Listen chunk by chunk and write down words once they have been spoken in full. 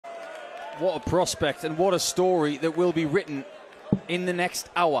What a prospect and what a story that will be written in the next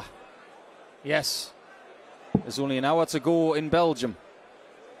hour. Yes, there's only an hour to go in Belgium.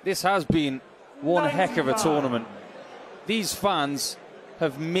 This has been one heck of a tournament. These fans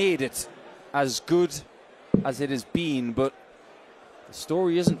have made it as good as it has been, but the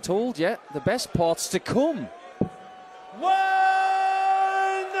story isn't told yet. The best part's to come.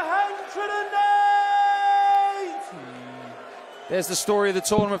 108! There's the story of the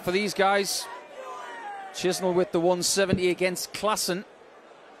tournament for these guys. Chisnall with the 170 against Klassen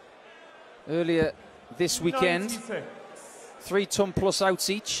earlier this weekend. 96. 3 ton plus outs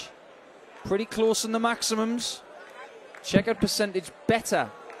each. Pretty close in the maximums. Checkered percentage better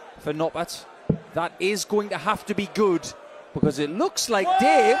for Noppert. That is going to have to be good because it looks like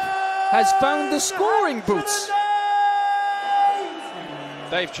Dave has found the scoring boots.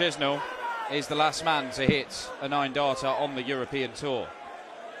 Dave Chisnall is the last man to hit a 9-darter on the European Tour.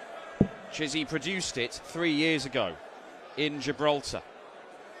 Chizzy produced it 3 years ago in Gibraltar.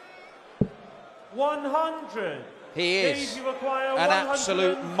 100. He is an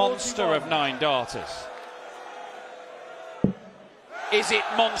absolute monster of 9-darters. Is it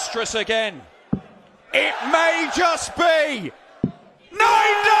monstrous again? It may just be!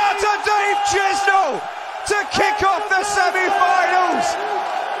 9-darter Dave Chisnall to kick off the semi-finals!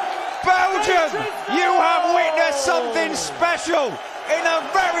 Belgium, you have witnessed something special in the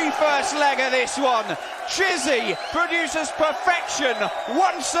very first leg of this one. Chizzy produces perfection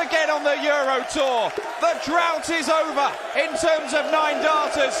once again on the Euro Tour. The drought is over in terms of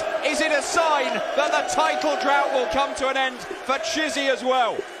 9-darters. Is it a sign that the title drought will come to an end for Chizzy as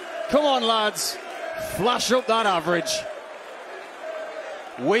well? Come on, lads. Flash up that average.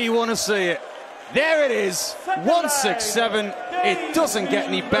 We want to see it. There it is. 167. It doesn't get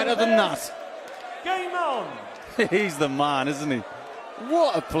any better than that. Game on. He's the man, isn't he?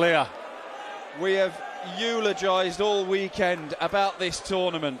 What a player. We have eulogised all weekend about this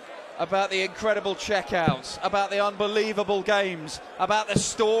tournament, about the incredible checkouts, about the unbelievable games, about the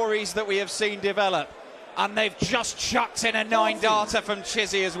stories that we have seen develop, and they've just chucked in a 9-darter from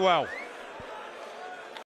Chizzy as well.